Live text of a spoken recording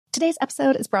Today's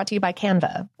episode is brought to you by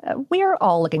Canva. We're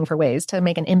all looking for ways to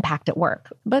make an impact at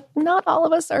work, but not all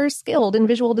of us are skilled in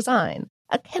visual design.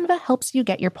 Canva helps you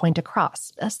get your point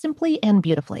across, simply and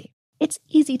beautifully. It's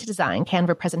easy to design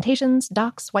Canva presentations,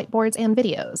 docs, whiteboards, and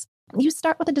videos. You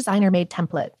start with a designer-made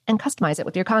template and customize it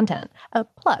with your content.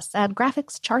 Plus, add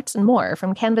graphics, charts, and more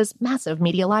from Canva's massive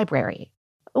media library.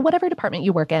 Whatever department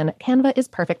you work in, Canva is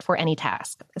perfect for any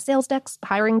task. Sales decks,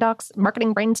 hiring docs,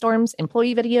 marketing brainstorms,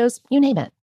 employee videos, you name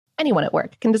it. Anyone at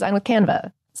work can design with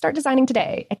Canva. Start designing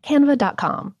today at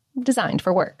canva.com. Designed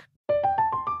for work.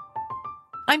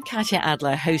 I'm Katya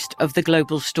Adler, host of The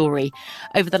Global Story.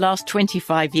 Over the last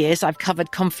 25 years, I've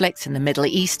covered conflicts in the Middle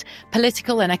East,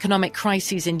 political and economic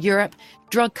crises in Europe,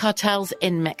 drug cartels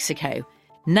in Mexico.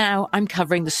 Now I'm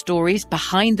covering the stories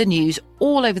behind the news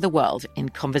all over the world in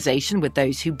conversation with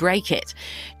those who break it.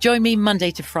 Join me Monday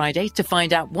to Friday to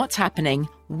find out what's happening,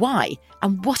 why,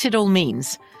 and what it all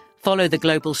means. Follow The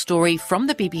Global Story from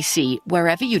the BBC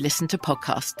wherever you listen to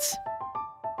podcasts.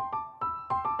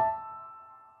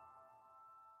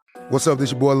 What's up, this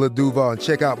is your boy Lil Duval, and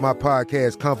check out my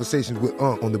podcast, Conversations with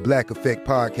Unc, on the Black Effect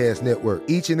Podcast Network.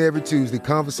 Each and every Tuesday,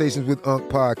 Conversations with Unc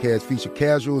podcast feature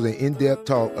casual and in-depth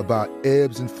talk about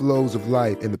ebbs and flows of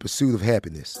life and the pursuit of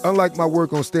happiness. Unlike my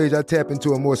work on stage, I tap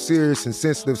into a more serious and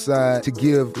sensitive side to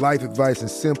give life advice and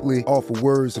simply offer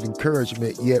words of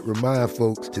encouragement, yet remind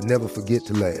folks to never forget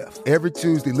to laugh. Every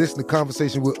Tuesday, listen to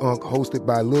Conversation with Unc, hosted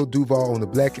by Lil Duval on the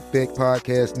Black Effect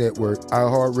Podcast Network,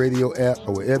 iHeartRadio app,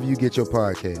 or wherever you get your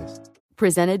podcasts.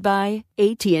 Presented by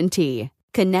AT&T.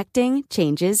 Connecting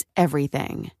changes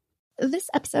everything. This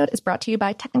episode is brought to you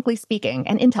by Technically Speaking,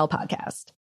 an Intel podcast.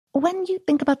 When you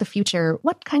think about the future,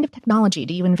 what kind of technology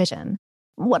do you envision?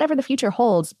 Whatever the future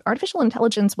holds, artificial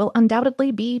intelligence will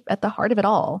undoubtedly be at the heart of it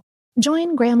all.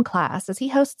 Join Graham Class as he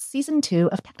hosts Season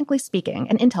 2 of Technically Speaking,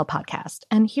 an Intel podcast,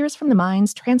 and hears from the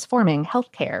minds transforming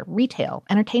healthcare, retail,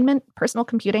 entertainment, personal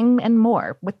computing, and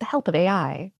more with the help of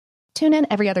AI. Tune in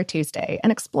every other Tuesday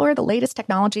and explore the latest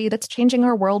technology that's changing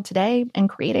our world today and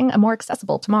creating a more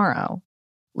accessible tomorrow.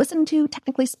 Listen to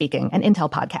Technically Speaking, an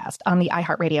Intel podcast on the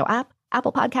iHeartRadio app,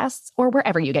 Apple Podcasts, or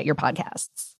wherever you get your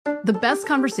podcasts. The best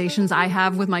conversations I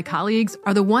have with my colleagues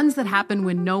are the ones that happen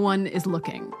when no one is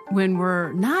looking, when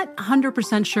we're not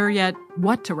 100% sure yet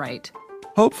what to write.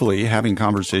 Hopefully, having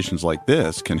conversations like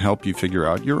this can help you figure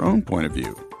out your own point of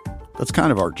view. That's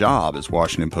kind of our job as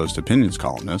Washington Post opinions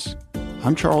columnists.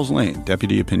 I'm Charles Lane,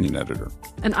 Deputy Opinion Editor.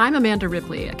 And I'm Amanda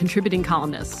Ripley, a contributing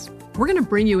columnist. We're going to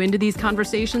bring you into these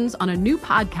conversations on a new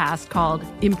podcast called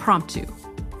Impromptu.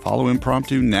 Follow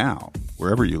Impromptu now,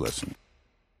 wherever you listen.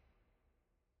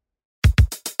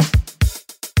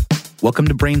 Welcome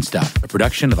to Brain Stuff, a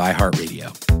production of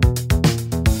iHeartRadio.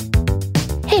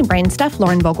 Hey, Brain Stuff,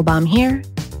 Lauren Vogelbaum here.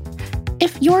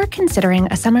 If you're considering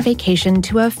a summer vacation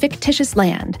to a fictitious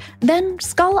land, then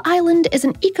Skull Island is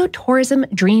an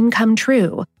ecotourism dream come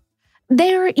true.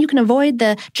 There, you can avoid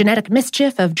the genetic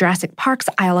mischief of Jurassic Park's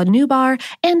Isla Nublar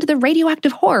and the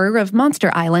radioactive horror of Monster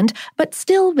Island, but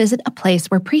still visit a place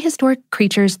where prehistoric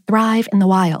creatures thrive in the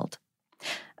wild.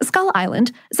 Skull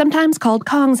Island, sometimes called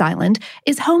Kong's Island,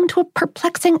 is home to a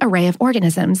perplexing array of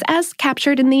organisms, as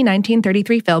captured in the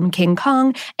 1933 film King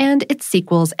Kong and its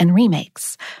sequels and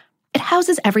remakes. It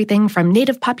houses everything from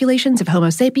native populations of Homo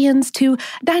sapiens to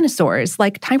dinosaurs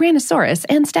like Tyrannosaurus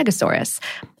and Stegosaurus.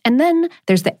 And then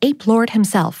there's the ape lord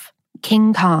himself,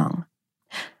 King Kong.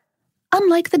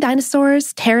 Unlike the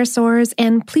dinosaurs, pterosaurs,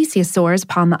 and plesiosaurs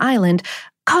upon the island,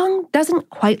 Kong doesn't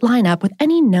quite line up with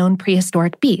any known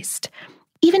prehistoric beast.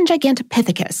 Even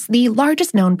Gigantopithecus, the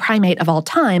largest known primate of all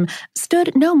time,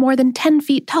 stood no more than 10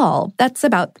 feet tall. That's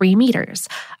about 3 meters.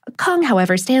 Kong,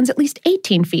 however, stands at least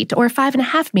 18 feet or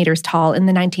 5.5 meters tall in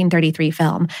the 1933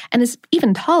 film, and is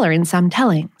even taller in some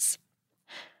tellings.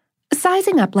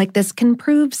 Sizing up like this can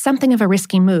prove something of a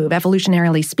risky move,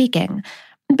 evolutionarily speaking.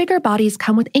 Bigger bodies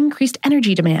come with increased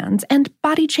energy demands and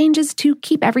body changes to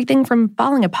keep everything from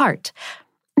falling apart.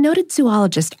 Noted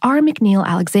zoologist R. McNeill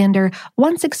Alexander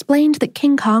once explained that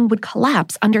King Kong would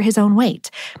collapse under his own weight.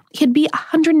 He'd be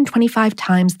 125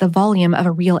 times the volume of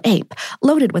a real ape,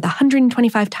 loaded with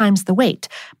 125 times the weight,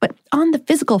 but on the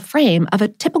physical frame of a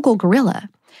typical gorilla.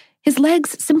 His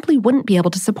legs simply wouldn't be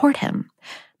able to support him.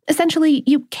 Essentially,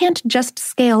 you can't just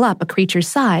scale up a creature's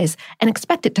size and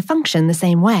expect it to function the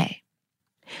same way.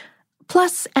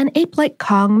 Plus, an ape like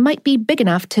Kong might be big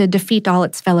enough to defeat all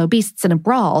its fellow beasts in a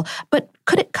brawl, but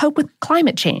could it cope with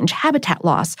climate change, habitat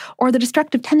loss, or the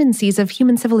destructive tendencies of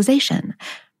human civilization?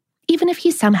 Even if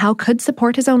he somehow could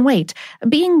support his own weight,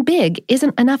 being big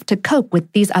isn't enough to cope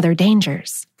with these other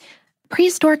dangers.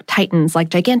 Prehistoric titans like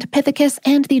Gigantopithecus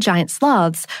and the giant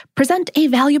sloths present a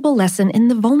valuable lesson in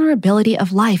the vulnerability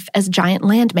of life as giant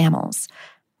land mammals.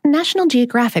 National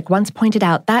Geographic once pointed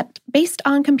out that, based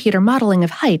on computer modeling of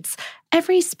heights,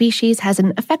 every species has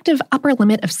an effective upper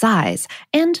limit of size,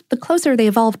 and the closer they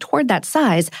evolve toward that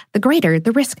size, the greater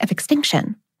the risk of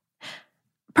extinction.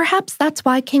 Perhaps that's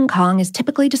why King Kong is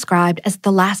typically described as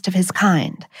the last of his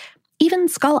kind. Even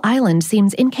Skull Island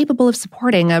seems incapable of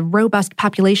supporting a robust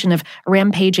population of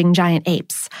rampaging giant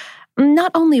apes.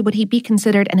 Not only would he be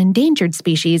considered an endangered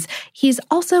species, he's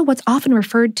also what's often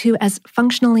referred to as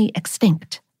functionally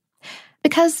extinct.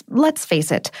 Because, let's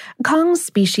face it, Kong's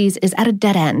species is at a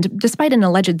dead end, despite an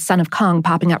alleged son of Kong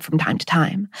popping up from time to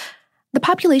time. The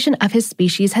population of his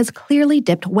species has clearly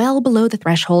dipped well below the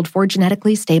threshold for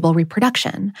genetically stable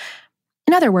reproduction.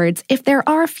 In other words, if there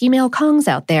are female Kongs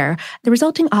out there, the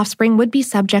resulting offspring would be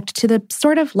subject to the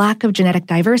sort of lack of genetic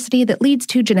diversity that leads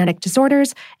to genetic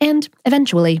disorders and,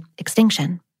 eventually,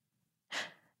 extinction.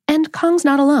 And Kong's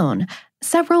not alone.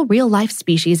 Several real-life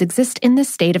species exist in this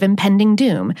state of impending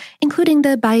doom, including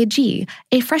the Baiji,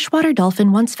 a freshwater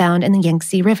dolphin once found in the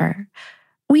Yangtze River.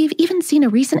 We've even seen a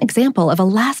recent example of a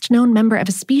last known member of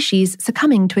a species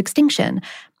succumbing to extinction,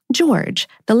 George,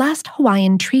 the last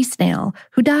Hawaiian tree snail,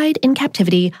 who died in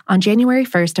captivity on January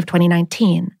 1st of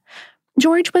 2019.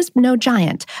 George was no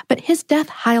giant, but his death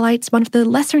highlights one of the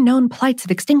lesser-known plights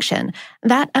of extinction,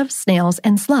 that of snails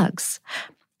and slugs.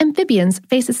 Amphibians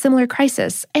face a similar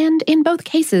crisis, and in both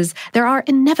cases, there are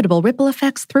inevitable ripple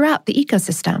effects throughout the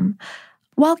ecosystem.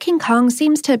 While King Kong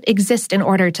seems to exist in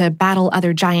order to battle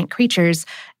other giant creatures,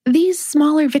 these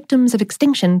smaller victims of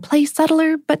extinction play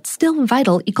subtler but still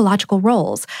vital ecological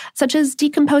roles, such as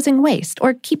decomposing waste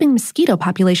or keeping mosquito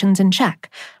populations in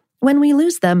check. When we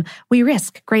lose them, we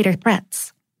risk greater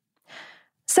threats.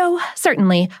 So,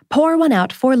 certainly, pour one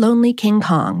out for lonely King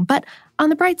Kong, but on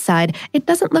the bright side, it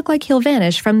doesn't look like he'll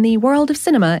vanish from the world of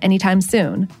cinema anytime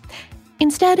soon.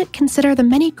 Instead, consider the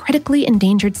many critically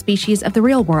endangered species of the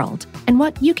real world and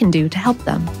what you can do to help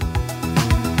them.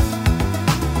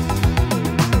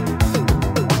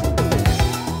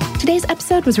 Today's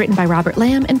episode was written by Robert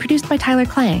Lamb and produced by Tyler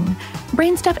Klang.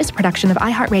 Brainstuff is a production of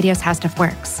iHeartRadio's How Stuff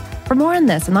Works. For more on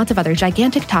this and lots of other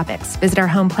gigantic topics, visit our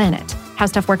home planet,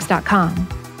 howstuffworks.com.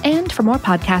 And for more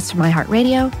podcasts from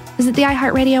iHeartRadio, visit the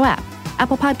iHeartRadio app,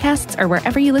 Apple Podcasts, or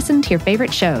wherever you listen to your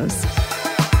favorite shows.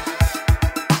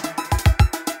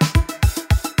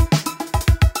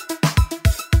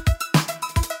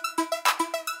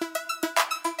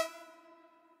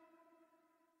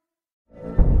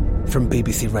 From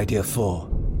BBC Radio 4,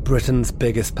 Britain's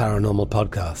biggest paranormal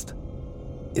podcast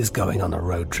is going on a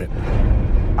road trip.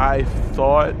 I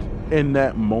thought in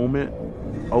that moment,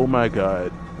 oh my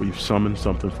God, we've summoned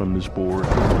something from this board.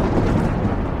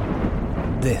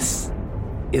 This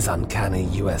is Uncanny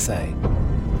USA.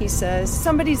 He says,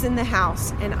 somebody's in the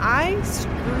house, and I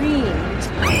screamed.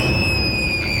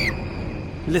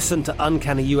 Listen to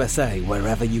Uncanny USA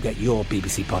wherever you get your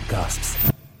BBC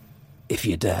podcasts, if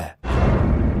you dare.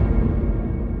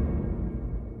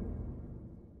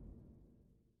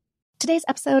 Today's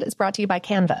episode is brought to you by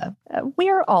Canva.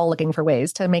 We're all looking for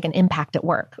ways to make an impact at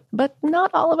work, but not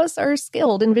all of us are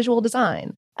skilled in visual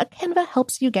design. Canva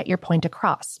helps you get your point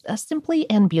across, simply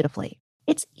and beautifully.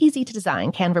 It's easy to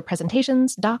design Canva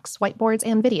presentations, docs, whiteboards,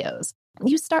 and videos.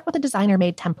 You start with a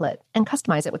designer-made template and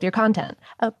customize it with your content.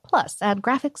 Plus, add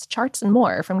graphics, charts, and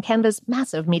more from Canva's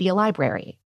massive media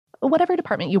library. Whatever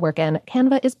department you work in,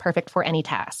 Canva is perfect for any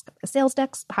task. Sales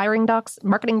decks, hiring docs,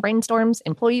 marketing brainstorms,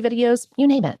 employee videos, you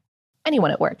name it.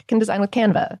 Anyone at work can design with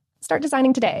Canva. Start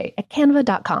designing today at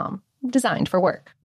canva.com. Designed for work.